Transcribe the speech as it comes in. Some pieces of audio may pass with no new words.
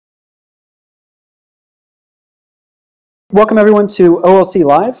Welcome everyone to OLC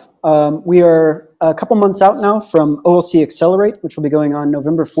Live. We are a couple months out now from OLC Accelerate, which will be going on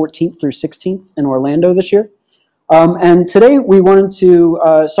November 14th through 16th in Orlando this year. And today we wanted to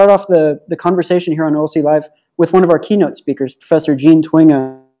start off the conversation here on OLC Live with one of our keynote speakers, Professor Jean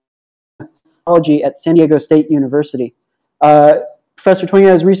Twenge, Psychology at San Diego State University. Professor Twenge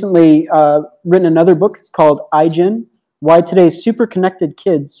has recently written another book called iGen, Why Today's Super-Connected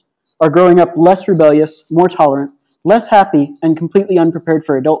Kids Are Growing Up Less Rebellious, More Tolerant, Less Happy, and Completely Unprepared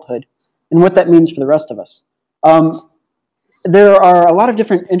for Adulthood, and what that means for the rest of us. There are a lot of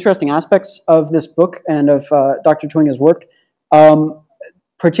different interesting aspects of this book and of Dr. Twenge's work,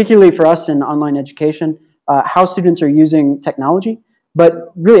 particularly for us in online education, how students are using technology,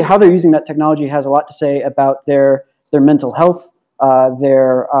 but really how they're using that technology has a lot to say about their mental health,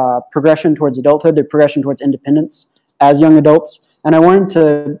 their progression towards adulthood, their progression towards independence as young adults. And I wanted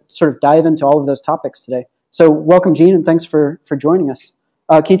to sort of dive into all of those topics today. So welcome, Jean, and thanks for joining us.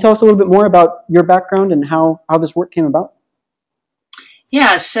 Can you tell us a little bit more about your background and how this work came about?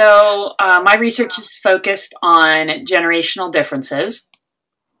 Yeah, so my research is focused on generational differences,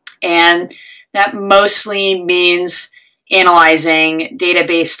 and that mostly means analyzing data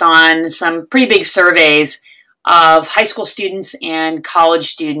based on some pretty big surveys of high school students and college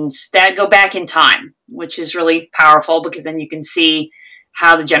students that go back in time, which is really powerful because then you can see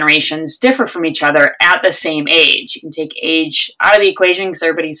how the generations differ from each other at the same age. You can take age out of the equation because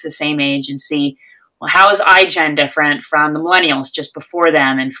everybody's the same age and see, well, how is iGen different from the millennials just before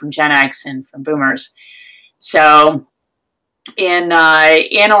them and from Gen X and from boomers? So in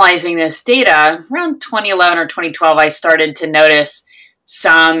analyzing this data, around 2011 or 2012, I started to notice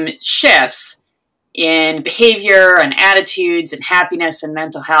some shifts in behavior and attitudes and happiness and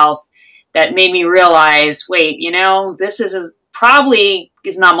mental health that made me realize, wait, you know, this is probably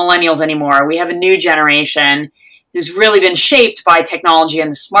is not millennials anymore. We have a new generation who's really been shaped by technology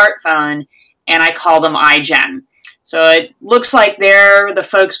and the smartphone, and I call them iGen. So it looks like they're the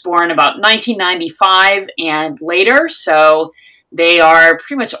folks born about 1995 and later, so they are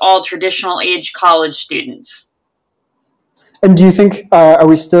pretty much all traditional age college students. And do you think, are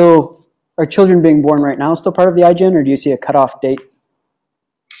children being born right now still part of the iGen, or do you see a cutoff date?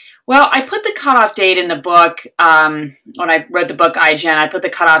 Well, I put the cutoff date in the book, when I wrote the book iGen, I put the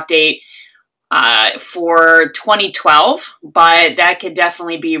cutoff date for 2012, but that could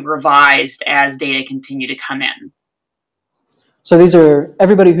definitely be revised as data continue to come in. So these are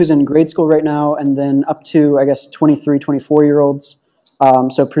everybody who's in grade school right now and then up to, I guess, 23, 24-year-olds.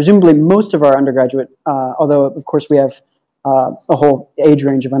 So presumably most of our undergraduate, although of course we have a whole age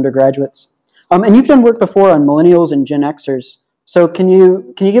range of undergraduates. And you've done work before on millennials and Gen Xers. So can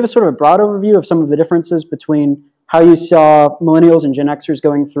you give us sort of a broad overview of some of the differences between how you saw millennials and Gen Xers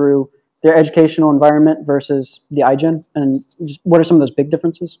going through their educational environment versus the iGen, and just what are some of those big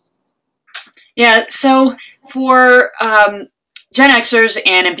differences? Yeah, so for Gen Xers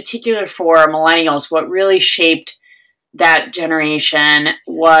and in particular for millennials, what really shaped that generation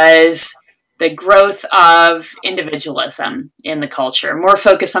was the growth of individualism in the culture, more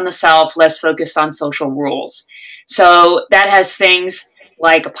focus on the self, less focus on social rules. So that has things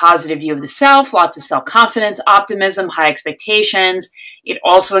like a positive view of the self, lots of self-confidence, optimism, high expectations. It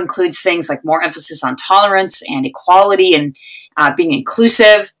also includes things like more emphasis on tolerance and equality and being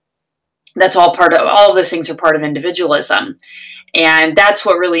inclusive. That's all of those things are part of individualism. And that's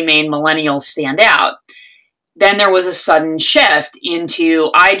what really made millennials stand out. Then there was a sudden shift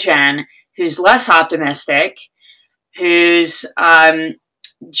into iGen, who's less optimistic, who's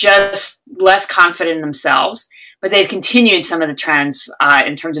just less confident in themselves, but they've continued some of the trends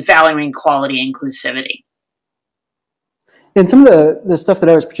in terms of valuing equality and inclusivity. And some of the stuff that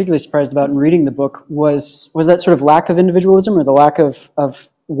I was particularly surprised about in reading the book was that sort of lack of individualism or the lack of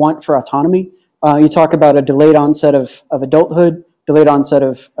want for autonomy. You talk about a delayed onset of adulthood, delayed onset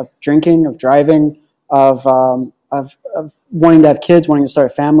of drinking, of driving, of wanting to have kids, wanting to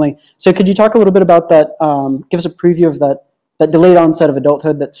start a family. So could you talk a little bit about that, give us a preview of that delayed onset of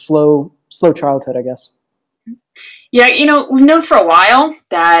adulthood, that slow childhood, I guess? Yeah, you know, we've known for a while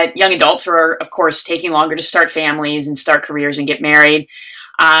that young adults are, of course, taking longer to start families and start careers and get married.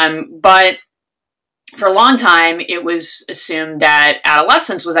 But for a long time, it was assumed that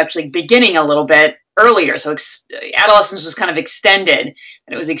adolescence was actually beginning a little bit earlier. So adolescence was kind of extended.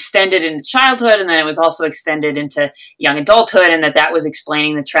 And it was extended into childhood, and then it was also extended into young adulthood, and that was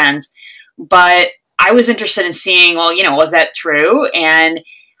explaining the trends. But I was interested in seeing, well, you know, was that true? And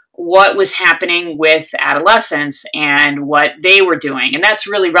what was happening with adolescents and what they were doing. And that's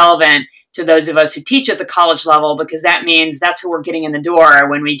really relevant to those of us who teach at the college level, because that means that's who we're getting in the door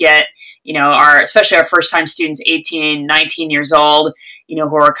when we get, especially our first time students, 18, 19 years old,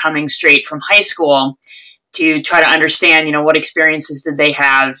 who are coming straight from high school, to try to understand, what experiences did they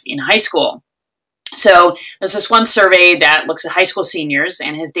have in high school. So there's this one survey that looks at high school seniors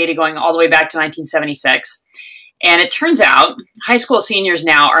and has data going all the way back to 1976. And it turns out high school seniors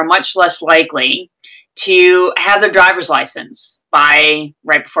now are much less likely to have their driver's license by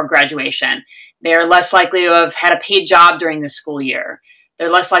right before graduation. They're less likely to have had a paid job during the school year. They're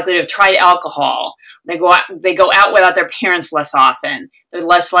less likely to have tried alcohol. They go out without their parents less often. They're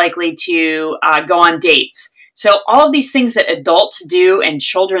less likely to go on dates. So all of these things that adults do and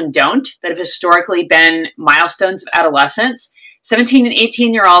children don't, that have historically been milestones of adolescence, 17 and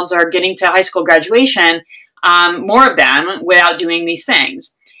 18-year-olds are getting to high school graduation, more of them, without doing these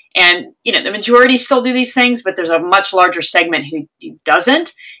things. And, the majority still do these things, but there's a much larger segment who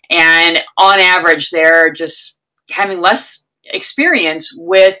doesn't. And on average, they're just having less experience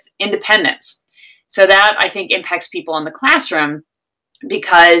with independence. So that, I think, impacts people in the classroom,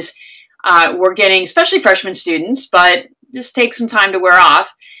 because we're getting, especially freshman students, but this takes some time to wear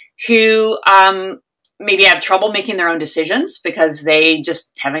off, who maybe have trouble making their own decisions because they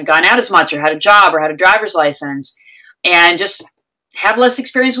just haven't gone out as much, or had a job, or had a driver's license, and just have less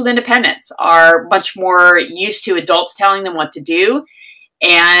experience with independence, are much more used to adults telling them what to do,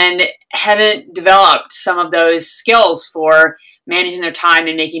 and haven't developed some of those skills for managing their time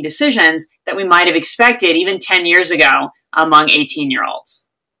and making decisions that we might have expected even 10 years ago among 18-year-olds.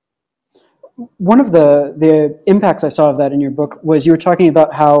 One of the impacts I saw of that in your book was you were talking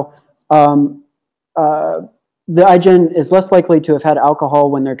about how the iGen is less likely to have had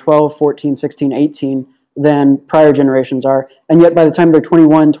alcohol when they're 12, 14, 16, 18 than prior generations are. And yet by the time they're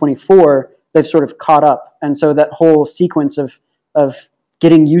 21, 24, they've sort of caught up. And so that whole sequence of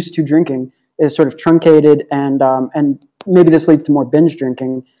getting used to drinking is sort of truncated, and maybe this leads to more binge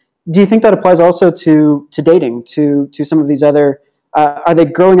drinking. Do you think that applies also to dating, to some of these other, are they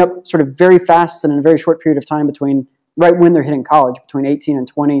growing up sort of very fast and in a very short period of time between right when they're hitting college, between 18 and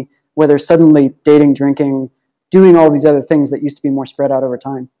 20, where they're suddenly dating, drinking, doing all these other things that used to be more spread out over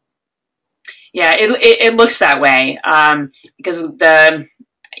time? Yeah, it looks that way, because the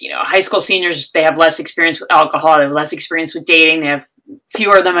high school seniors, they have less experience with alcohol, they have less experience with dating,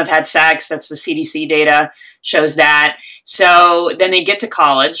 fewer of them have had sex. That's the CDC data shows that. So then they get to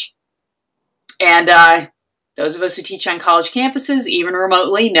college, and those of us who teach on college campuses, even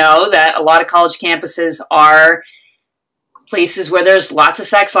remotely, know that a lot of college campuses are places where there's lots of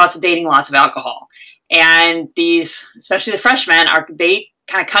sex, lots of dating, lots of alcohol. And these, especially the freshmen, they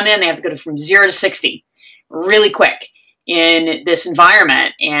kind of come in, they have to go from 0 to 60 really quick in this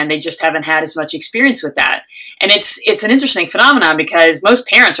environment, and they just haven't had as much experience with that. And it's an interesting phenomenon, because most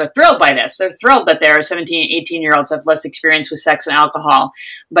parents are thrilled by this. They're thrilled that their 17, 18-year-olds have less experience with sex and alcohol.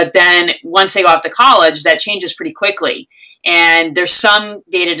 But then once they go off to college, that changes pretty quickly. And there's some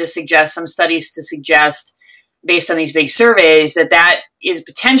data to suggest, some studies to suggest, based on these big surveys, that is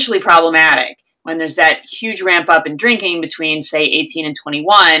potentially problematic when there's that huge ramp up in drinking between, say, 18 and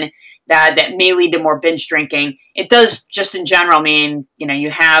 21, that may lead to more binge drinking. It does just in general mean, you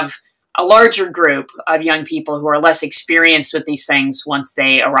have a larger group of young people who are less experienced with these things once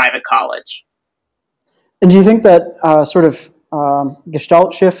they arrive at college. And do you think that sort of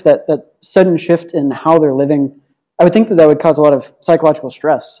gestalt shift, that sudden shift in how they're living, I would think that would cause a lot of psychological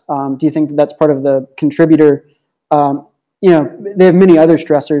stress. Do you think that that's part of the contributor? They have many other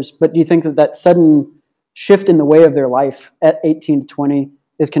stressors, but do you think that sudden shift in the way of their life at 18 to 20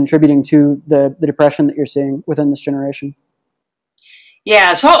 is contributing to the depression that you're seeing within this generation?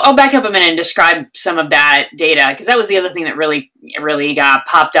 Yeah, so I'll back up a minute and describe some of that data, because that was the other thing that really got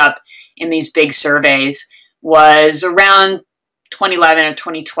popped up in these big surveys. Was around 2011 or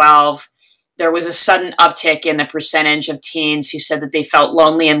 2012, there was a sudden uptick in the percentage of teens who said that they felt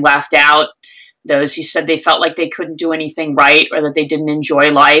lonely and left out. Those who said they felt like they couldn't do anything right, or that they didn't enjoy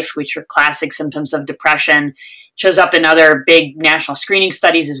life, which are classic symptoms of depression. Shows up in other big national screening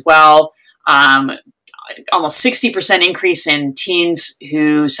studies as well. Almost 60% increase in teens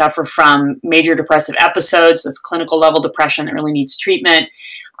who suffer from major depressive episodes. That's clinical level depression that really needs treatment.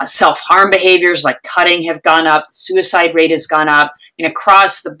 Self-harm behaviors like cutting have gone up. Suicide rate has gone up.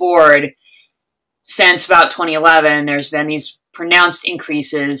 Across the board, since about 2011, there's been these pronounced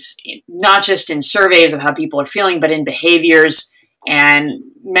increases, not just in surveys of how people are feeling, but in behaviors, and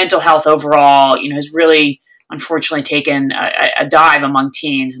mental health overall, has really, unfortunately, taken a dive among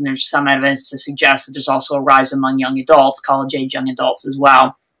teens. And there's some evidence to suggest that there's also a rise among young adults, college-age young adults as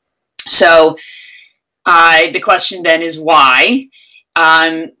well. So the question then is why?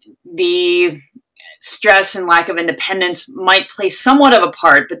 the stress and lack of independence might play somewhat of a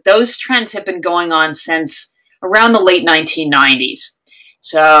part, but those trends have been going on since around the late 1990s.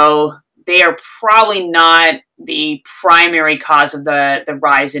 So they are probably not the primary cause of the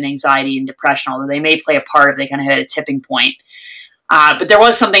rise in anxiety and depression, although they may play a part if they kind of hit a tipping point. But there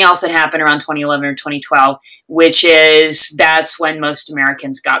was something else that happened around 2011 or 2012, which is that's when most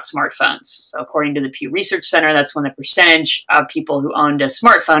Americans got smartphones. So according to the Pew Research Center, that's when the percentage of people who owned a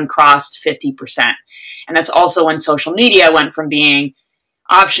smartphone crossed 50%. And that's also when social media went from being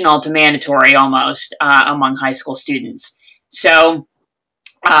optional to mandatory almost among high school students. So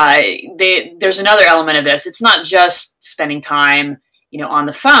there's another element of this. It's not just spending time, on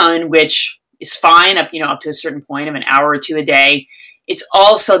the phone, which is fine up to a certain point of an hour or two a day. It's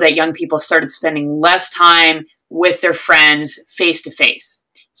also that young people started spending less time with their friends face to face.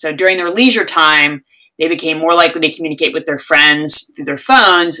 So during their leisure time, they became more likely to communicate with their friends through their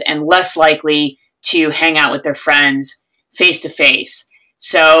phones and less likely to hang out with their friends face to face.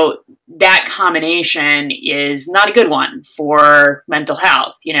 So that combination is not a good one for mental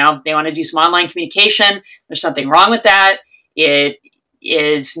health. If they want to do some online communication, there's nothing wrong with that. It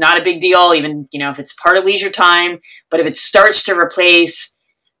is not a big deal, even, if it's part of leisure time. But if it starts to replace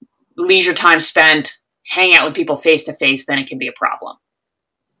leisure time spent hanging out with people face to face, then it can be a problem.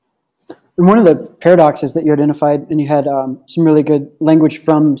 And one of the paradoxes that you identified, and you had some really good language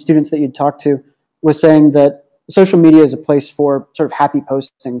from students that you'd talked to, was saying that social media is a place for sort of happy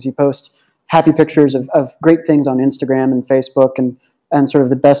postings. You post happy pictures of great things on Instagram and Facebook and sort of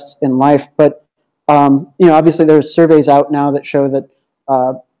the best in life. But, obviously there's surveys out now that show that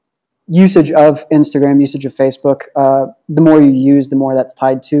usage of Instagram, usage of Facebook, the more you use, the more that's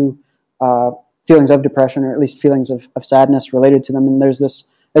tied to feelings of depression, or at least feelings of sadness related to them. And there's this,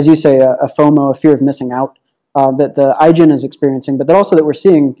 as you say, a FOMO, a fear of missing out, that the iGen is experiencing, but that also that we're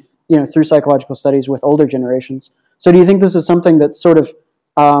seeing, through psychological studies with older generations. So do you think this is something that's sort of,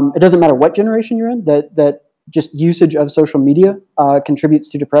 it doesn't matter what generation you're in, that just usage of social media contributes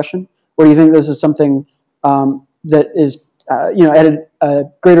to depression? Or do you think this is something that is at a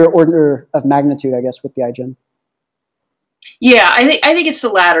greater order of magnitude, I guess, with the iGen? Yeah, I think it's the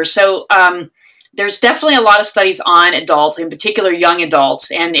latter. So there's definitely a lot of studies on adults, in particular young adults,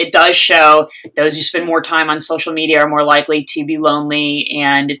 and it does show those who spend more time on social media are more likely to be lonely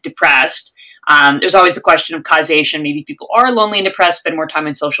and depressed. There's always the question of causation. Maybe people are lonely and depressed, spend more time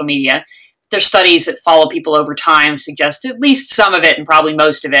on social media. There's studies that follow people over time, suggest at least some of it, and probably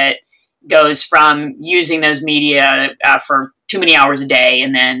most of it, goes from using those media for too many hours a day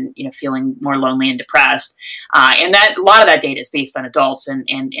and then feeling more lonely and depressed. And that a lot of that data is based on adults and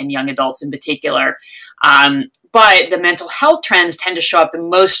young adults in particular. But the mental health trends tend to show up the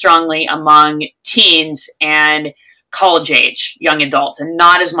most strongly among teens and college age young adults, and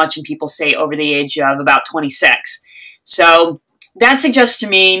not as much in people, say, over the age of about 26. So that suggests to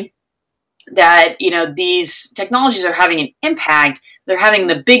me that these technologies are having an impact. They're having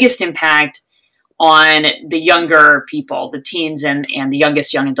the biggest impact on the younger people, the teens and the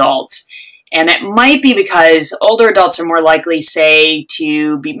youngest young adults. And that might be because older adults are more likely, say,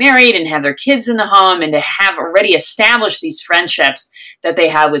 to be married and have their kids in the home and to have already established these friendships that they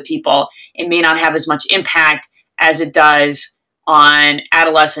have with people. It may not have as much impact as it does on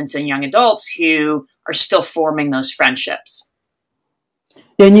adolescents and young adults who are still forming those friendships.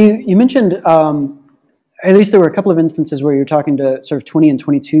 Yeah, and you mentioned, at least there were a couple of instances where you're talking to sort of 20 and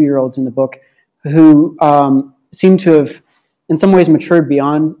 22-year-olds in the book who seem to have, in some ways, matured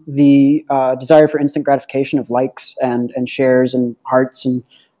beyond the desire for instant gratification of likes and shares and hearts and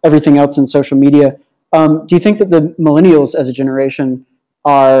everything else in social media. Do you think that the millennials as a generation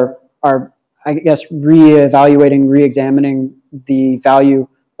are I guess, reevaluating, reexamining the value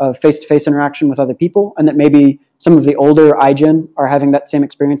of face-to-face interaction with other people, and that maybe some of the older iGen are having that same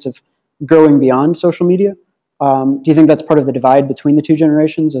experience of growing beyond social media? Do you think that's part of the divide between the two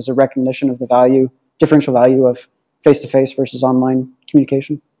generations, as a recognition of the differential value of face-to-face versus online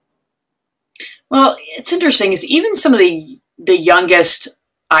communication? Well, it's interesting is even some of the youngest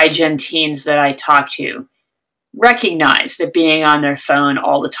iGen teens that I talk to recognize that being on their phone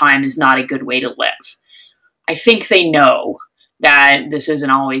all the time is not a good way to live. I think they know that this isn't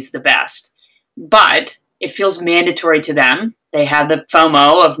always the best, but it feels mandatory to them. They have the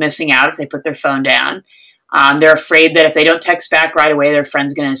FOMO of missing out if they put their phone down. They're afraid that if they don't text back right away, their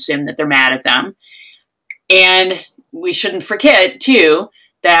friend's going to assume that they're mad at them. And we shouldn't forget, too,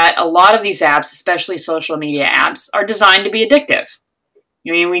 that a lot of these apps, especially social media apps, are designed to be addictive. I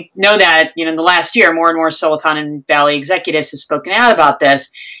mean, we know that, in the last year, more and more Silicon Valley executives have spoken out about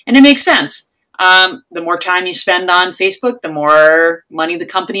this, and it makes sense. the more time you spend on Facebook, the more money the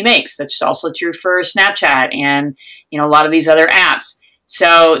company makes. That's also true for Snapchat and, you know, a lot of these other apps.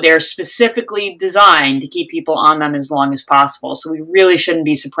 So they're specifically designed to keep people on them as long as possible. So we really shouldn't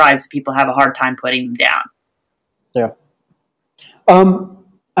be surprised that people have a hard time putting them down. Yeah.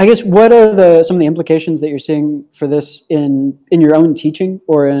 I guess what are some of the implications that you're seeing for this in your own teaching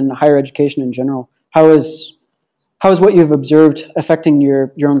or in higher education in general? How is what you've observed affecting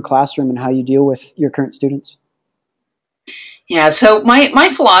your own classroom and how you deal with your current students? Yeah, so my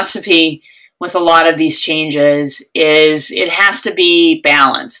philosophy with a lot of these changes is it has to be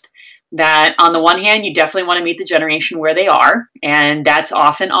balanced. That on the one hand, you definitely want to meet the generation where they are, and that's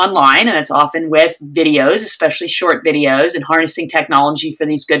often online, and it's often with videos, especially short videos, and harnessing technology for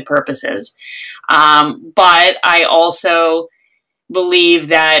these good purposes. But I also believe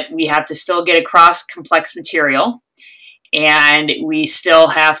that we have to still get across complex material, and we still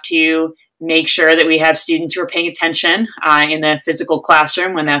have to make sure that we have students who are paying attention in the physical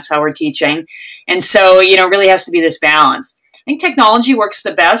classroom when that's how we're teaching. And so, you know, it really has to be this balance. I think technology works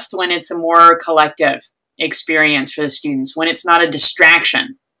the best when it's a more collective experience for the students, when it's not a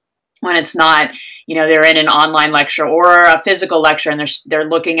distraction, when it's not, you know, they're in an online lecture or a physical lecture and they're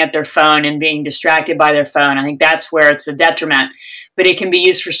looking at their phone and being distracted by their phone. I think that's where it's a detriment. But it can be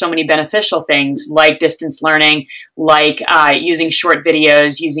used for so many beneficial things like distance learning, like using short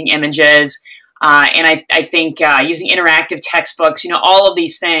videos, using images, and I think using interactive textbooks, you know, all of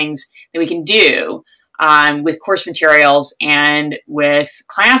these things that we can do with course materials and with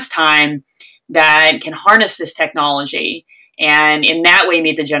class time that can harness this technology and in that way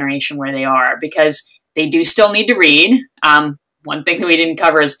meet the generation where they are, because they do still need to read. One thing that we didn't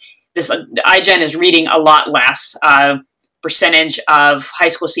cover is this, iGen is reading a lot less. Percentage of high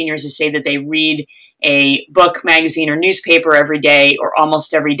school seniors who say that they read a book, magazine, or newspaper every day or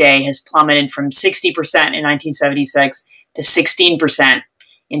almost every day has plummeted from 60% in 1976 to 16%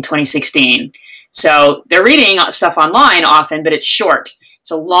 in 2016. So they're reading stuff online often, but it's short.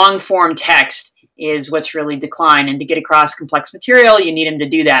 So long form text is what's really declined. And to get across complex material, you need them to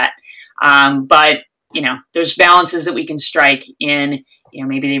do that. But, you know, there's balances that we can strike in, you know,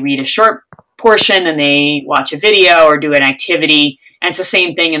 maybe they read a short portion and they watch a video or do an activity. And it's the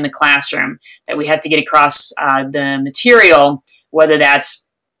same thing in the classroom, that we have to get across the material, whether that's,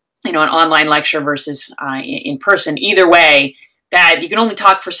 you know, an online lecture versus in person. Either way, that you can only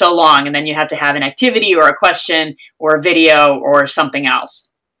talk for so long, and then you have to have an activity or a question or a video or something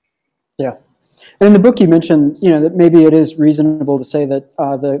else. Yeah. And in the book you mentioned, you know, that maybe it is reasonable to say that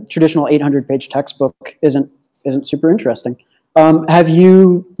the traditional 800-page textbook isn't super interesting. Have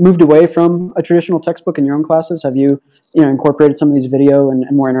you moved away from a traditional textbook in your own classes? Have you, you know, incorporated some of these video and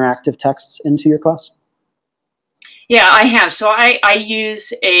more interactive texts into your class? Yeah, I have. So I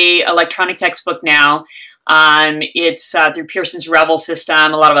use a electronic textbook now. It's through Pearson's Revel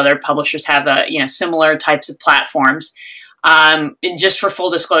system. A lot of other publishers have you know, similar types of platforms. And just for full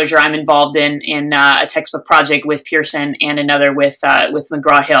disclosure, I'm involved in a textbook project with Pearson and another with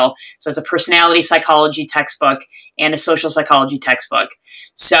McGraw-Hill. So it's a personality psychology textbook and a social psychology textbook.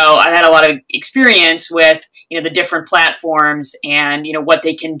 So I've had a lot of experience with, you know, the different platforms and, you know, what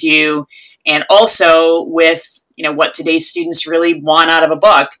they can do, and also with, you know, what today's students really want out of a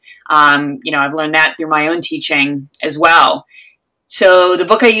book. You know, I've learned that through my own teaching as well. So the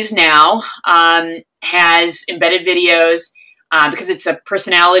book I use now has embedded videos because it's a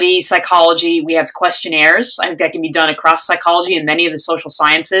personality psychology. We have questionnaires. I think that can be done across psychology and many of the social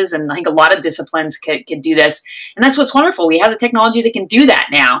sciences. And I think a lot of disciplines can do this. And that's what's wonderful. We have the technology that can do that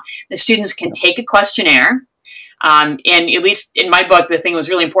now. The students can take a questionnaire. And at least in my book, the thing that was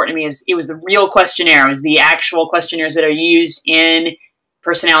really important to me is it was the real questionnaire. It was the actual questionnaires that are used in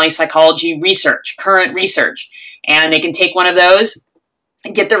personality psychology research, current research. And they can take one of those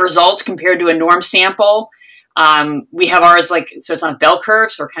and get the results compared to a norm sample. We have ours so it's on a bell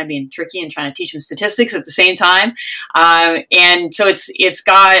curve, so we're kind of being tricky and trying to teach them statistics at the same time. And so it's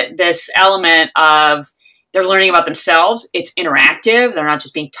got this element of they're learning about themselves. It's interactive. They're not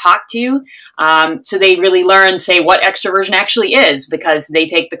just being talked to. So they really learn, say, what extroversion actually is, because they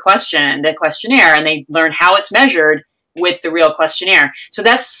take the questionnaire, and they learn how it's measured with the real questionnaire. So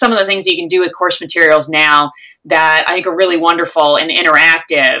that's some of the things that you can do with course materials now that I think are really wonderful and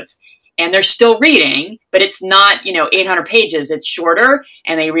interactive. And they're still reading, but it's not, you know, 800 pages. It's shorter,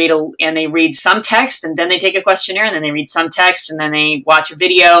 and they read some text, and then they take a questionnaire, and then they read some text, and then they watch a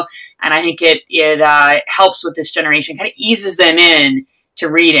video. And I think it helps with this generation, kind of eases them in to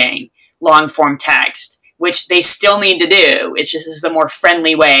reading long form text, which they still need to do. It's just this is a more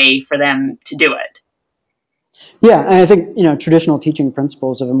friendly way for them to do it. Yeah, and I think traditional teaching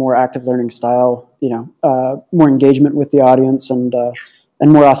principles of a more active learning style, more engagement with the audience, and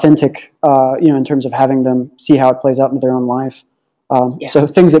more authentic, in terms of having them see how it plays out in their own life. Yeah. So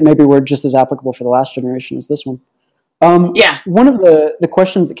things that maybe were just as applicable for the last generation as this one. Yeah. One of the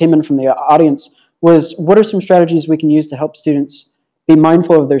questions that came in from the audience was, what are some strategies we can use to help students be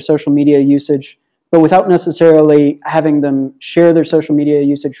mindful of their social media usage, but without necessarily having them share their social media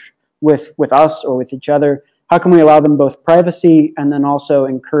usage with us or with each other? How can we allow them both privacy and then also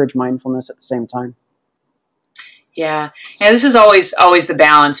encourage mindfulness at the same time? Yeah. And this is always the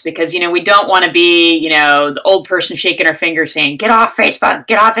balance, because, we don't want to be, the old person shaking our finger saying, get off Facebook,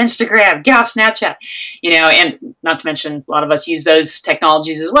 get off Instagram, get off Snapchat, and not to mention a lot of us use those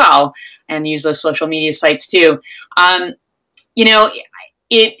technologies as well and use those social media sites too.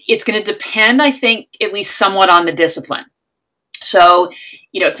 It's going to depend, I think, at least somewhat on the discipline. So,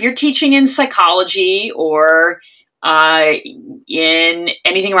 if you're teaching in psychology or in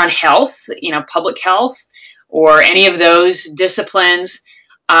anything around health, public health, or any of those disciplines,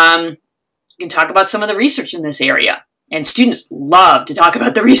 you can talk about some of the research in this area. And students love to talk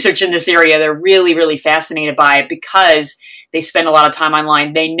about the research in this area. They're really, really fascinated by it because they spend a lot of time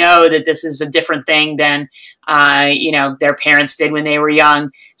online. They know that this is a different thing than, their parents did when they were young.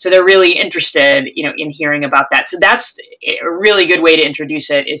 So they're really interested, in hearing about that. So that's a really good way to introduce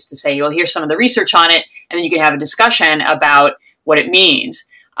it, is to say, well, here's some of the research on it, and then you can have a discussion about what it means.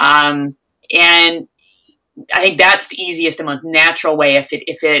 And I think that's the easiest and most natural way if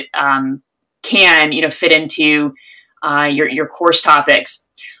it can fit into your course topics.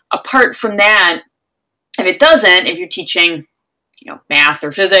 Apart from that, if it doesn't, if you're teaching math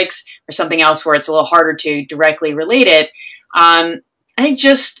or physics or something else where it's a little harder to directly relate it, I think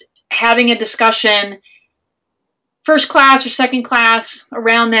just having a discussion, first class or second class,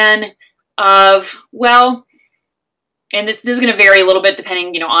 around then, of, well, and this is going to vary a little bit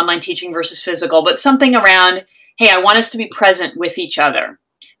depending, online teaching versus physical, but something around, hey, I want us to be present with each other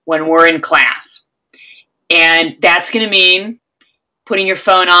when we're in class. And that's going to mean putting your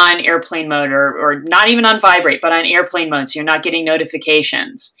phone on airplane mode, or not even on vibrate, but on airplane mode, so you're not getting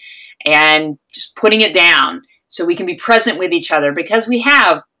notifications, and just putting it down so we can be present with each other, because we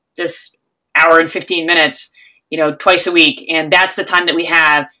have this hour and 15 minutes, twice a week. And that's the time that we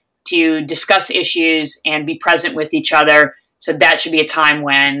have to discuss issues and be present with each other. So that should be a time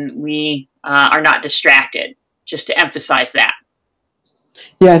when we are not distracted, just to emphasize that.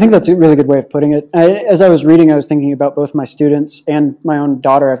 Yeah, I think that's a really good way of putting it. As I was reading, I was thinking about both my students and my own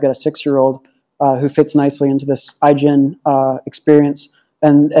daughter. I've got a 6-year-old who fits nicely into this iGen experience.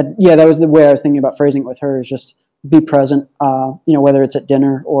 And yeah, that was the way I was thinking about phrasing it with her, is just be present, whether it's at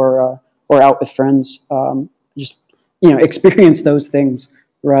dinner or out with friends. Just, experience those things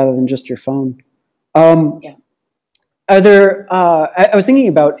rather than just your phone. Yeah. Are there, I was thinking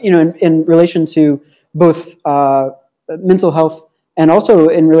about, in relation to both mental health and also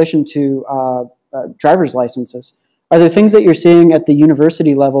in relation to driver's licenses, are there things that you're seeing at the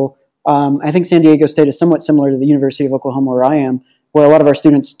university level? I think San Diego State is somewhat similar to the University of Oklahoma, where I am, where a lot of our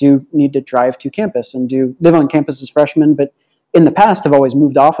students do need to drive to campus and do live on campus as freshmen, but in the past have always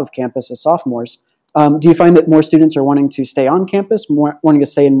moved off of campus as sophomores. Do you find that more students are wanting to stay on campus, more wanting to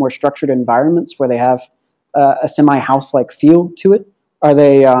stay in more structured environments where they have a semi-house-like feel to it? Are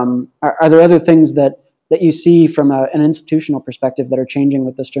they are there other things that you see from an institutional perspective that are changing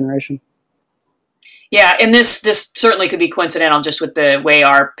with this generation? Yeah, and this certainly could be coincidental just with the way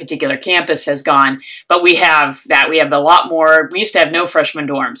our particular campus has gone. But we have that. We have a lot more. We used to have no freshman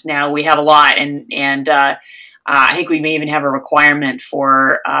dorms. Now we have a lot, and I think we may even have a requirement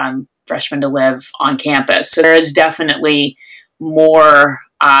for freshmen to live on campus. So there is definitely more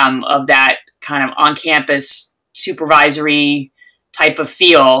of that kind of on-campus supervisory type of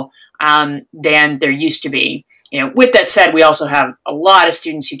feel than there used to be. With that said, we also have a lot of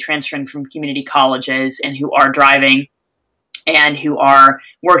students who transfer in from community colleges and who are driving and who are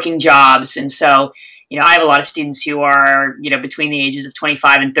working jobs. And so, I have a lot of students who are, between the ages of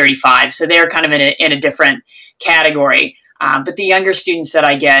 25 and 35. So they're kind of in a different category. But the younger students that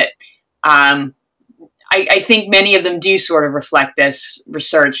I get, I think many of them do sort of reflect this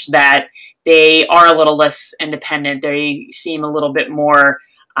research, that they are a little less independent. They seem a little bit more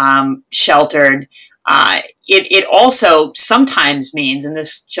sheltered. It also sometimes means, and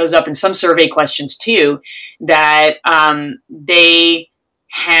this shows up in some survey questions too, that they're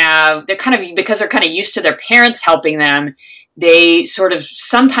kind of, because they're kind of used to their parents helping them, they sort of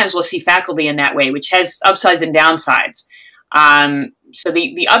sometimes will see faculty in that way, which has upsides and downsides. So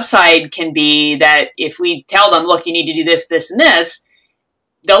the upside can be that if we tell them, look, you need to do this, this, and this,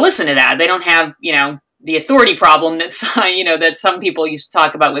 they'll listen to that. They don't have, the authority problem that's that some people used to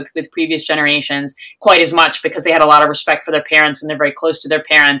talk about with previous generations quite as much, because they had a lot of respect for their parents and they're very close to their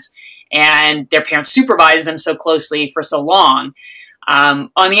parents, and their parents supervised them so closely for so long.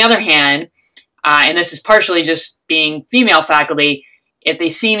 On the other hand, and this is partially just being female faculty, if they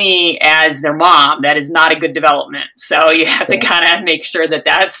see me as their mom, that is not a good development. So you have to kind of make sure that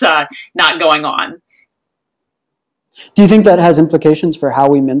that's not going on. Do you think that has implications for how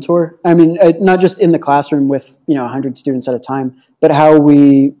we mentor? I mean, not just in the classroom with 100 students at a time, but how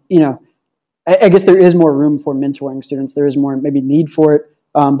we, I guess there is more room for mentoring students. There is more maybe need for it,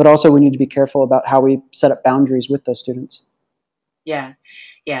 but also we need to be careful about how we set up boundaries with those students. Yeah.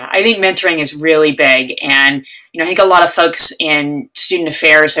 Yeah, I think mentoring is really big, and I think a lot of folks in student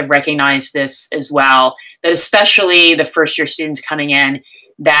affairs have recognized this as well, that especially the first-year students coming in,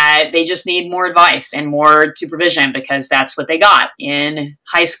 that they just need more advice and more supervision, because that's what they got in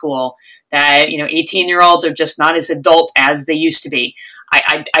high school, that 18-year-olds are just not as adult as they used to be.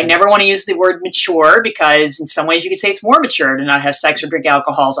 I never want to use the word mature, because in some ways you could say it's more mature to not have sex or drink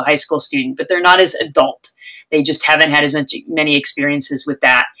alcohol as a high school student, but they're not as adult. They just haven't had as many experiences with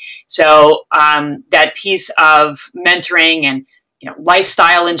that. So that piece of mentoring and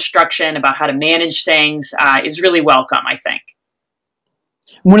lifestyle instruction about how to manage things is really welcome, I think.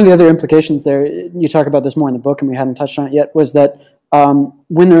 One of the other implications there, you talk about this more in the book and we hadn't touched on it yet, was that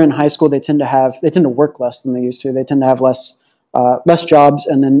when they're in high school, they tend to work less than they used to. They tend to have less jobs,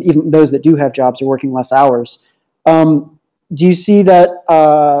 and then even those that do have jobs are working less hours. Do you see that,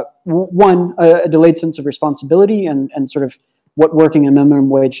 one, a delayed sense of responsibility and sort of what working a minimum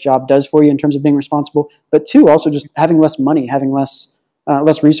wage job does for you in terms of being responsible, but two, also just having less money, having less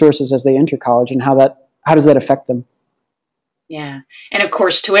resources as they enter college, and how does that affect them? Yeah. And of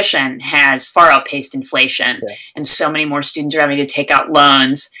course, tuition has far outpaced inflation, and so many more students are having to take out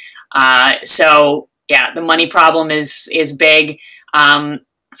loans. So yeah, the money problem is big.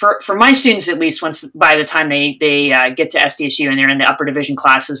 For my students, at least, by the time they get to SDSU and they're in the upper division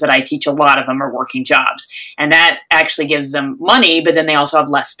classes that I teach, a lot of them are working jobs, and that actually gives them money, but then they also have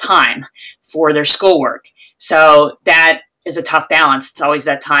less time for their schoolwork. So that is a tough balance. It's always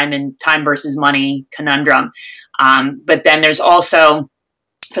that time versus money conundrum. But then there's also,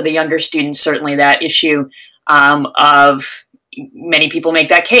 for the younger students, certainly that issue of many people make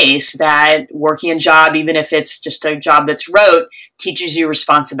that case that working a job, even if it's just a job that's rote, teaches you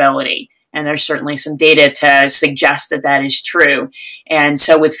responsibility. And there's certainly some data to suggest that that is true. And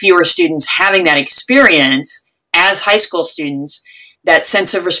so with fewer students having that experience as high school students, that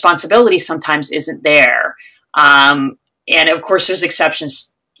sense of responsibility sometimes isn't there. And of course, there's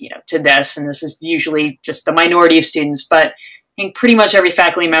exceptions to this, and this is usually just a minority of students, but I think pretty much every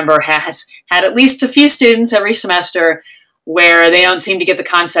faculty member has had at least a few students every semester where they don't seem to get the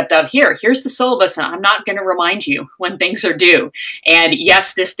concept of, here's the syllabus, and I'm not going to remind you when things are due. And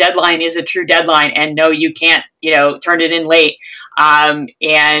yes, this deadline is a true deadline, and no, you can't, turn it in late.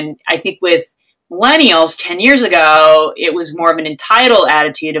 And I think with millennials 10 years ago, it was more of an entitled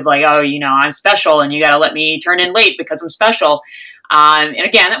attitude of like, oh, I'm special, and you got to let me turn in late because I'm special. And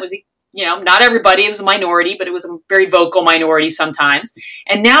again, that was not everybody, it was a minority, but it was a very vocal minority sometimes.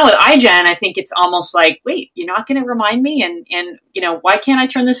 And now with iGen, I think it's almost like, wait, you're not going to remind me? And why can't I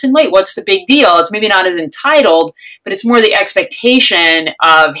turn this in late? What's the big deal? It's maybe not as entitled, but it's more the expectation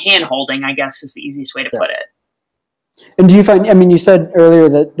of hand-holding, I guess, is the easiest way to put it. And do you find, you said earlier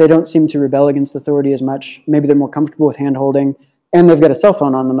that they don't seem to rebel against authority as much. Maybe they're more comfortable with hand-holding, and they've got a cell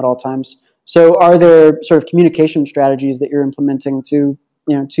phone on them at all times. So are there sort of communication strategies that you're implementing to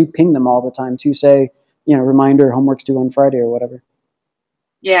ping them all the time, to say, reminder, homework's due on Friday or whatever?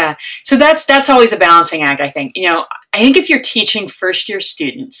 Yeah. So that's always a balancing act, I think. I think if you're teaching first-year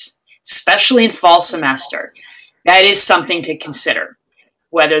students, especially in fall semester, that is something to consider,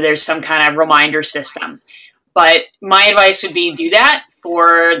 whether there's some kind of reminder system. But my advice would be do that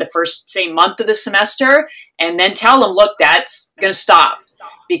for the first, say, month of the semester, and then tell them, look, that's going to stop,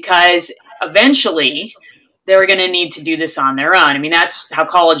 because eventually they're going to need to do this on their own. That's how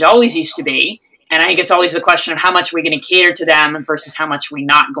college always used to be. And I think it's always the question of how much are we going to cater to them versus how much we're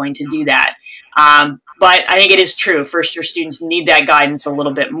not going to do that. But I think it is true. First-year students need that guidance a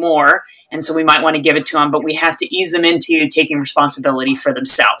little bit more. And so we might want to give it to them, but we have to ease them into taking responsibility for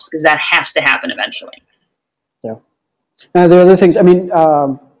themselves, because that has to happen eventually. Yeah. Now, there are other things. I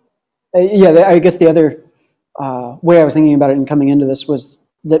guess the other way I was thinking about it and coming into this was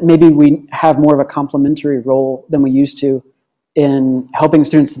that maybe we have more of a complementary role than we used to in helping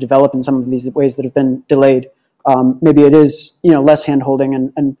students to develop in some of these ways that have been delayed. Maybe it is, less hand-holding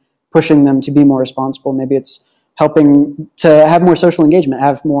and pushing them to be more responsible. Maybe it's helping to have more social engagement,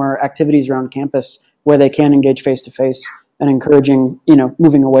 have more activities around campus where they can engage face-to-face and encouraging,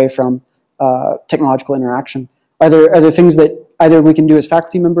 moving away from technological interaction. Are there things that either we can do as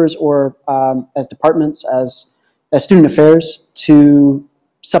faculty members or as departments, as student affairs, to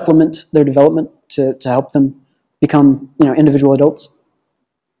supplement their development, to help them become individual adults?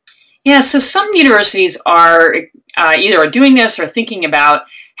 Yeah, so some universities are either doing this or thinking about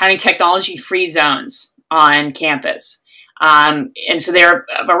having technology-free zones on campus. And so they're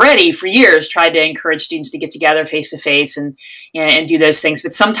already, for years, tried to encourage students to get together face-to-face and do those things.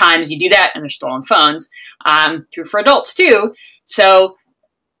 But sometimes you do that and they're still on phones. True for adults, too. So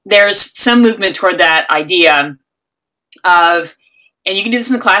there's some movement toward that idea of, and you can do this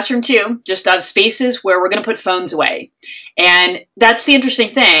in the classroom, too, just of spaces where we're going to put phones away. And that's the interesting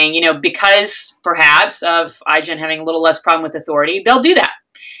thing, because perhaps of iGen having a little less problem with authority, they'll do that.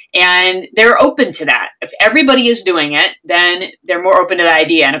 And they're open to that. If everybody is doing it, then they're more open to the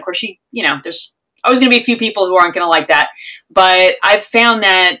idea. And of course, there's always going to be a few people who aren't going to like that. But I've found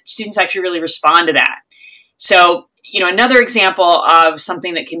that students actually really respond to that. So, another example of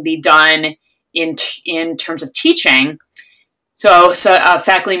something that can be done in terms of teaching. So a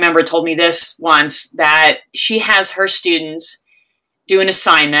faculty member told me this once, that she has her students do an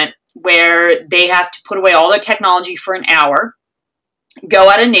assignment where they have to put away all their technology for an hour, go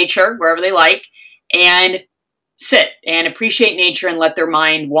out in nature, wherever they like, and sit and appreciate nature and let their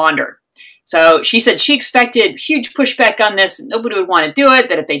mind wander. So she said she expected huge pushback on this. Nobody would want to do it,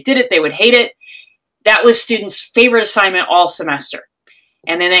 that if they did it, they would hate it. That was students' favorite assignment all semester.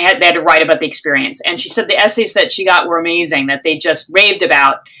 And then they had to write about the experience. And she said the essays that she got were amazing, that they just raved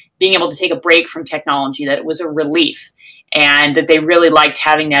about being able to take a break from technology, that it was a relief, and that they really liked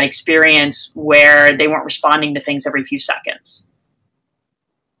having that experience where they weren't responding to things every few seconds.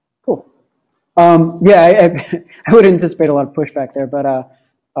 Cool. Yeah, I would anticipate a lot of pushback there, but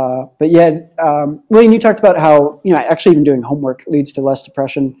yeah, William, you talked about how actually even doing homework leads to less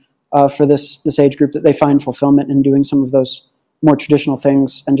depression for this age group, that they find fulfillment in doing some of those more traditional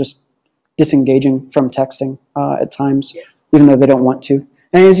things and just disengaging from texting at times, even though they don't want to.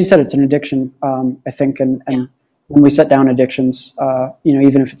 And as you said, it's an addiction, I think, and when we set down addictions,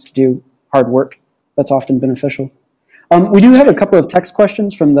 even if it's to do hard work, that's often beneficial. We do have a couple of text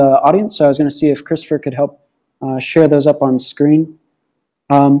questions from the audience, so I was going to see if Christopher could help share those up on screen.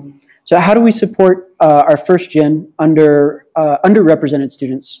 So how do we support our first-gen underrepresented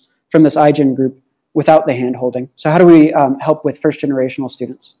students from this iGen group without the hand-holding? So how do we help with first-generational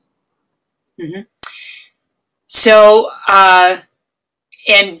students? Mm-hmm. So,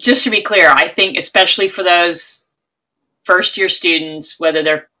 and just to be clear, I think especially for those first-year students, whether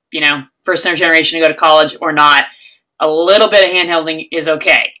they're, first in their generation to go to college or not, a little bit of hand-holding is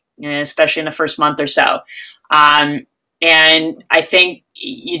okay, especially in the first month or so. And I think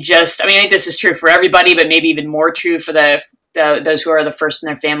I think this is true for everybody, but maybe even more true for those who are the first in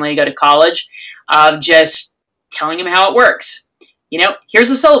their family to go to college, of just telling them how it works. Here's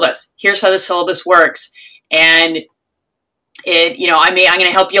the syllabus. Here's how the syllabus works. And I'm going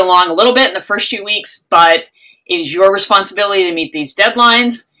to help you along a little bit in the first 2 weeks, but it is your responsibility to meet these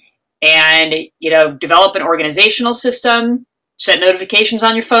deadlines and, develop an organizational system, set notifications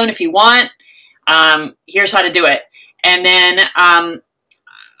on your phone if you want. Here's how to do it. And then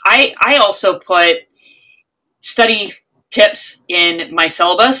I also put study tips in my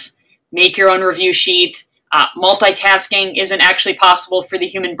syllabus. Make your own review sheet. Multitasking isn't actually possible for the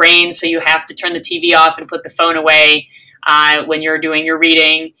human brain, so you have to turn the TV off and put the phone away when you're doing your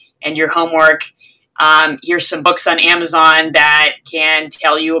reading and your homework. Here's some books on Amazon that can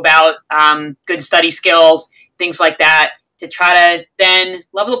tell you about good study skills, things like that, to try to then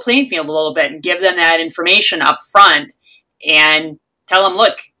level the playing field a little bit and give them that information up front and tell them,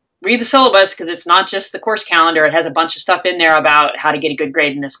 look, read the syllabus, because it's not just the course calendar. It has a bunch of stuff in there about how to get a good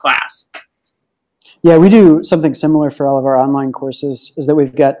grade in this class. Yeah, we do something similar for all of our online courses, is that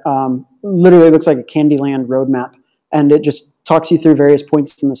we've got literally looks like a Candyland roadmap, and it just talks you through various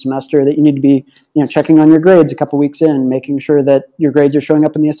points in the semester that you need to be checking on your grades a couple weeks in, making sure that your grades are showing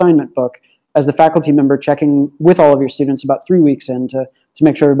up in the assignment book. As the faculty member, checking with all of your students about 3 weeks in to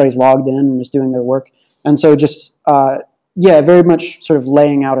make sure everybody's logged in and is doing their work. And so just, very much sort of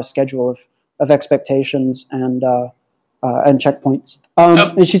laying out a schedule of expectations and checkpoints.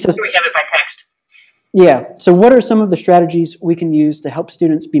 And she says, we have it by text. Yeah. So what are some of the strategies we can use to help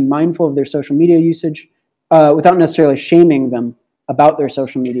students be mindful of their social media usage without necessarily shaming them about their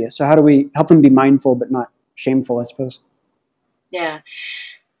social media? So how do we help them be mindful but not shameful, I suppose? Yeah.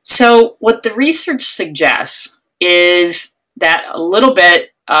 So what the research suggests is that a little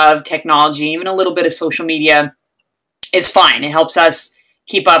bit of technology, even a little bit of social media, is fine. It helps us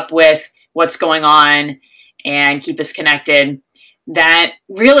keep up with what's going on and keep us connected, that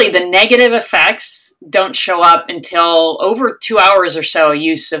really the negative effects don't show up until over 2 hours or so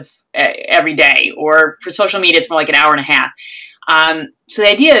use of every day, or for social media, it's more like an hour and a half. So the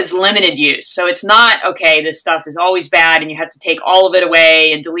idea is limited use. So it's not, okay, this stuff is always bad and you have to take all of it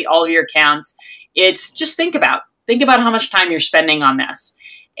away and delete all of your accounts. It's just think about how much time you're spending on this,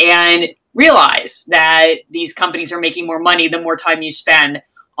 and realize that these companies are making more money the more time you spend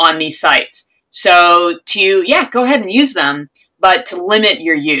on these sites. So go ahead and use them, but to limit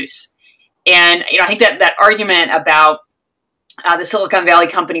your use. And I think that argument about the Silicon Valley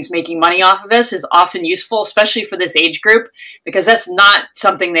companies making money off of this is often useful, especially for this age group, because that's not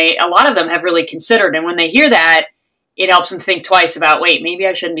something a lot of them have really considered. And when they hear that, it helps them think twice about, wait, maybe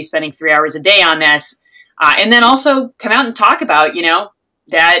I shouldn't be spending 3 hours a day on this. And then also come out and talk about,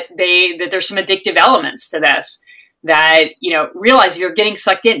 that there's some addictive elements to this, that, realize you're getting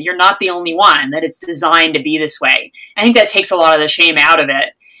sucked in. You're not the only one, that it's designed to be this way. I think that takes a lot of the shame out of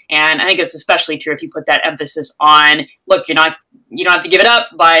it. And I think it's especially true if you put that emphasis on, look, you don't have to give it up,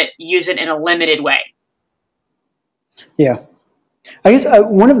 but use it in a limited way. Yeah. I guess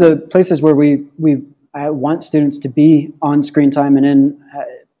one of the places where we want students to be on screen time and in,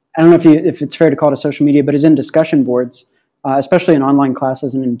 I don't know if it's fair to call it a social media, but is in discussion boards, especially in online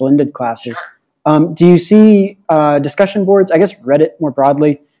classes and in blended classes. Do you see discussion boards, I guess Reddit more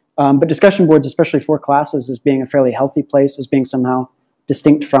broadly, but discussion boards, especially for classes, as being a fairly healthy place, as being somehow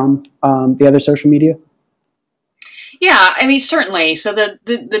distinct from the other social media? Yeah, I mean, certainly. So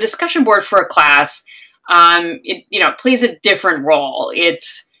the discussion board for a class, it plays a different role.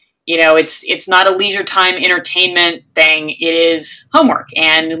 It's not a leisure time entertainment thing. It is homework.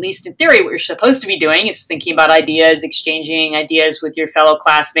 And at least in theory, what you're supposed to be doing is thinking about ideas, exchanging ideas with your fellow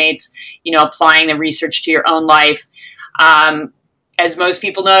classmates, applying the research to your own life. As most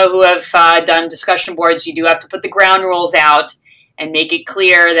people know who have done discussion boards, you do have to put the ground rules out and make it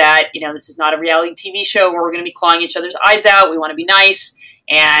clear that, this is not a reality TV show where we're going to be clawing each other's eyes out. We want to be nice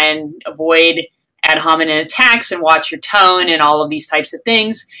and avoid ad hominem attacks and watch your tone and all of these types of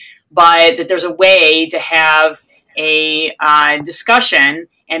things. But that there's a way to have a discussion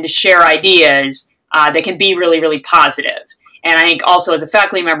and to share ideas that can be really, really positive. And I think also as a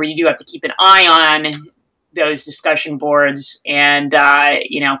faculty member, you do have to keep an eye on those discussion boards and,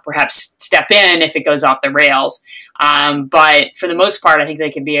 perhaps step in if it goes off the rails. But for the most part, I think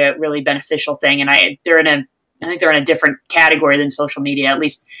they can be a really beneficial thing. And I think they're in a different category than social media. At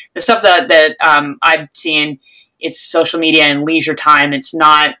least the stuff that I've seen, it's social media and leisure time. It's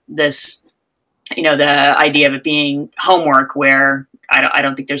not this, the idea of it being homework where I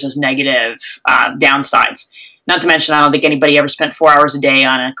don't think there's those negative downsides. Not to mention, I don't think anybody ever spent 4 hours a day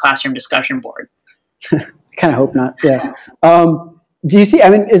on a classroom discussion board. Kind of hope not. Yeah. Do you see,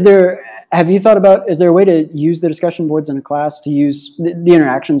 have you thought about, is there a way to use the discussion boards in a class, to use the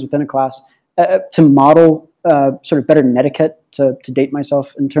interactions within a class to model sort of better netiquette, to date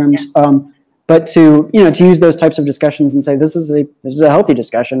myself in terms, but to use those types of discussions and say, this is a healthy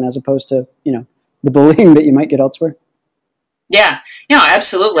discussion as opposed to, the bullying that you might get elsewhere? Yeah, no,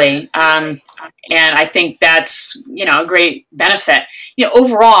 absolutely. And I think that's, a great benefit,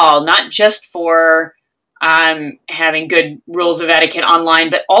 overall, not just for having good rules of etiquette online,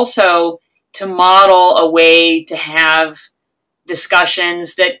 but also to model a way to have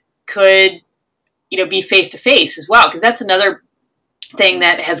discussions that could, be face-to-face as well. Because that's another thing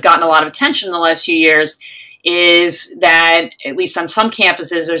that has gotten a lot of attention in the last few years, is that at least on some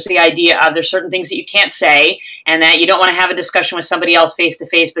campuses, there's the idea of there's certain things that you can't say, and that you don't want to have a discussion with somebody else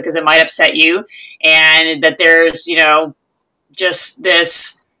face-to-face because it might upset you, and that there's, just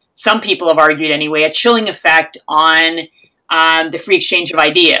this, some people have argued anyway, a chilling effect on the free exchange of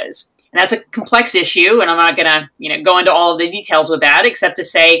ideas. And that's a complex issue, and I'm not going to go into all of the details with that, except to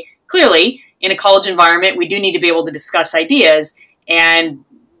say, clearly, in a college environment, we do need to be able to discuss ideas. And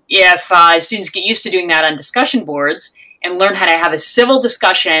if students get used to doing that on discussion boards and learn how to have a civil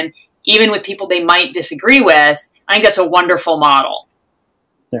discussion, even with people they might disagree with, I think that's a wonderful model.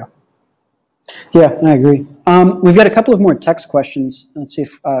 Yeah, I agree. We've got a couple of more text questions. Let's see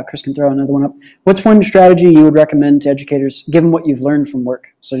if Chris can throw another one up. What's one strategy you would recommend to educators, given what you've learned from work?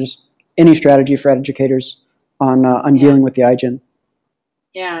 So just any strategy for educators on dealing with the iGen.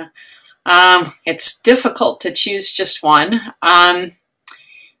 Yeah. It's difficult to choose just one. I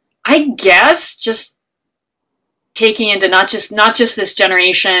guess just taking into not just this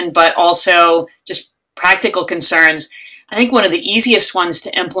generation, but also just practical concerns. I think one of the easiest ones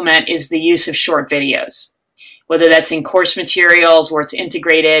to implement is the use of short videos, whether that's in course materials where it's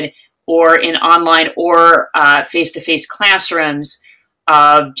integrated, or in online or face-to-face classrooms.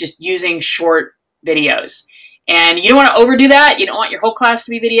 of just using short videos. And you don't want to overdo that. You don't want your whole class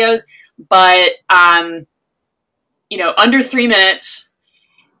to be videos, but under 3 minutes.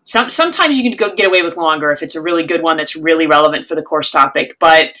 Sometimes you can go get away with longer if it's a really good one that's really relevant for the course topic.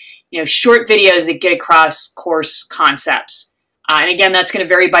 But short videos that get across course concepts. And again, that's going to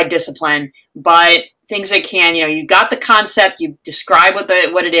vary by discipline. But things that can, you got the concept, you describe what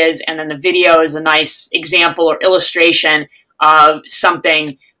it is, and then the video is a nice example or illustration of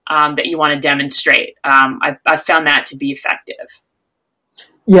something that you want to demonstrate. I've found that to be effective.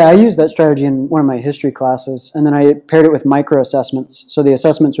 Yeah, I used that strategy in one of my history classes, and then I paired it with micro assessments. So the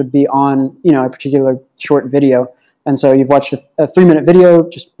assessments would be on, a particular short video. And so you've watched a 3-minute video,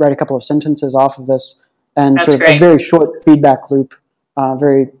 just write a couple of sentences off of this, and That's sort of great. a very short feedback loop,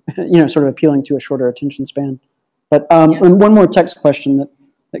 very, sort of appealing to a shorter attention span. But and one more text question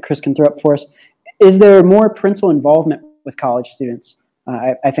that Chris can throw up for us. Is there more parental involvement with college students?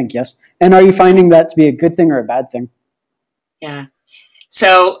 I think yes. And are you finding that to be a good thing or a bad thing? Yeah.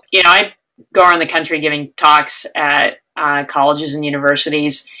 So, I go around the country giving talks at colleges and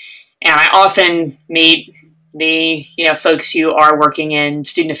universities, and I often meet the, folks who are working in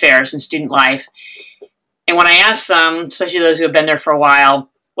student affairs and student life. And when I ask them, especially those who have been there for a while,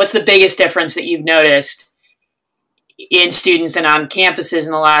 what's the biggest difference that you've noticed in students and on campuses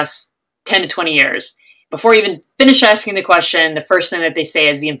in the last 10 to 20 years? Before I even finish asking the question, the first thing that they say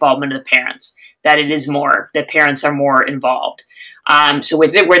is the involvement of the parents, that parents are more involved. So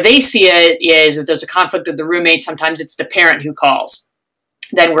where they see it is if there's a conflict with the roommate, sometimes it's the parent who calls.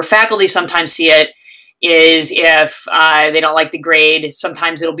 Then where faculty sometimes see it is if they don't like the grade,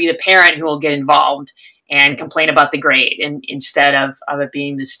 sometimes it'll be the parent who will get involved and complain about the grade instead of it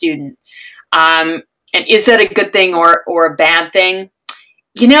being the student. And is that a good thing or a bad thing?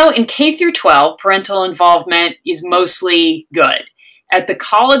 In K through 12, parental involvement is mostly good. At the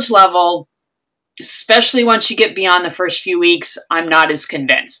college level, especially once you get beyond the first few weeks, I'm not as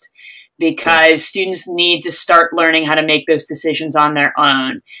convinced, because students need to start learning how to make those decisions on their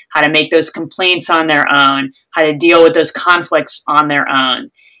own, how to make those complaints on their own, how to deal with those conflicts on their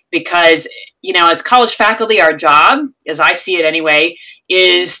own. Because, as college faculty, our job, as I see it anyway,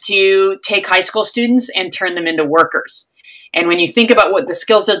 is to take high school students and turn them into workers. And when you think about what the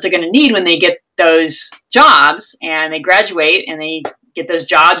skills that they're going to need when they get those jobs and they graduate and they get those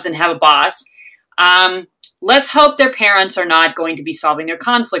jobs and have a boss, let's hope their parents are not going to be solving their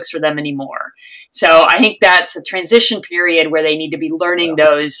conflicts for them anymore. So I think that's a transition period where they need to be learning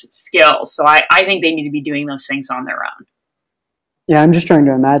those skills. So I think they need to be doing those things on their own. Yeah, I'm just trying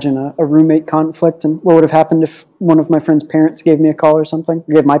to imagine a roommate conflict and what would have happened if one of my friend's parents gave me a call or something,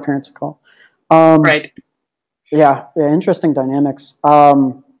 or gave my parents a call. Right. Yeah, interesting dynamics.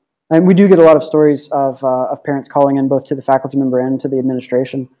 And we do get a lot of stories of parents calling in both to the faculty member and to the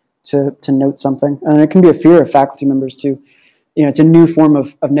administration to note something. And it can be a fear of faculty members to, it's a new form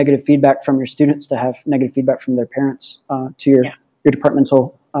of negative feedback from your students to have negative feedback from their parents to your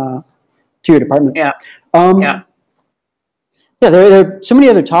departmental, to your department. Yeah. Yeah, there are so many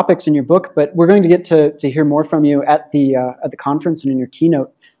other topics in your book, but we're going to get to hear more from you at the conference and in your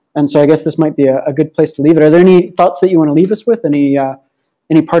keynote. And so I guess this might be a good place to leave it. Are there any thoughts that you want to leave us with? Any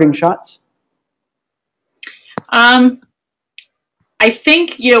parting shots? I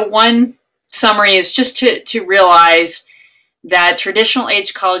think, one summary is just to realize that traditional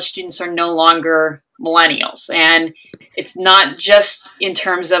age college students are no longer millennials. And it's not just in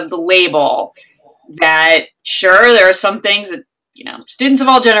terms of the label that, sure, there are some things that, students of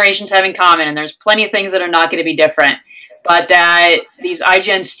all generations have in common, and there's plenty of things that are not going to be different, but that these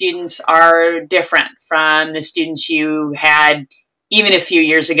iGen students are different from the students you had even a few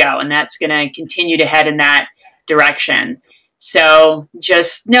years ago, and that's going to continue to head in that direction. So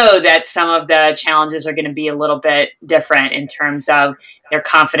just know that some of the challenges are going to be a little bit different in terms of their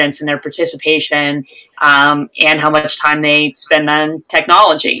confidence and their participation, and how much time they spend on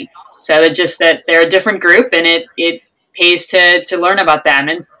technology. So that they're a different group, and it pays to learn about them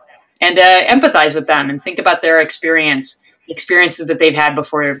and empathize with them and think about their experiences that they've had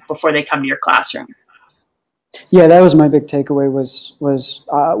before they come to your classroom. Yeah, that was my big takeaway was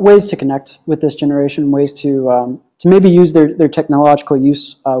ways to connect with this generation, ways to maybe use their technological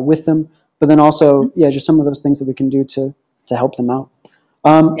use with them, but then also, just some of those things that we can do to help them out.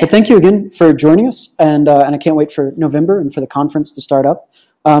 But thank you again for joining us, and I can't wait for November and for the conference to start up.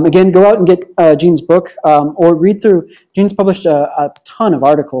 Again, go out and get Jean's book, or read through. Jean's published a ton of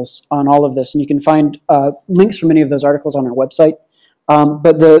articles on all of this, and you can find links for many of those articles on our website.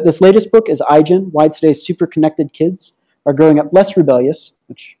 But this latest book is iGen, Why Today's Super Connected Kids Are Growing Up Less Rebellious,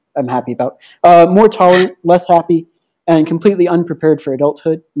 which I'm happy about, more tolerant, less happy, and completely unprepared for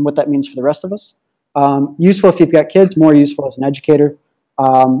adulthood and what that means for the rest of us. Useful if you've got kids, more useful as an educator.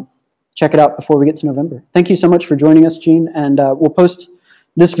 Check it out before we get to November. Thank you so much for joining us, Jean, and we'll post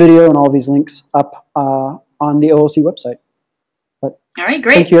this video and all of these links up on the OLC website. But all right,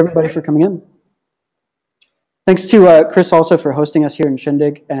 great. Thank you, everybody, for coming in. Thanks to Chris also for hosting us here in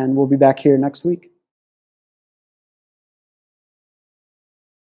Shindig, and we'll be back here next week.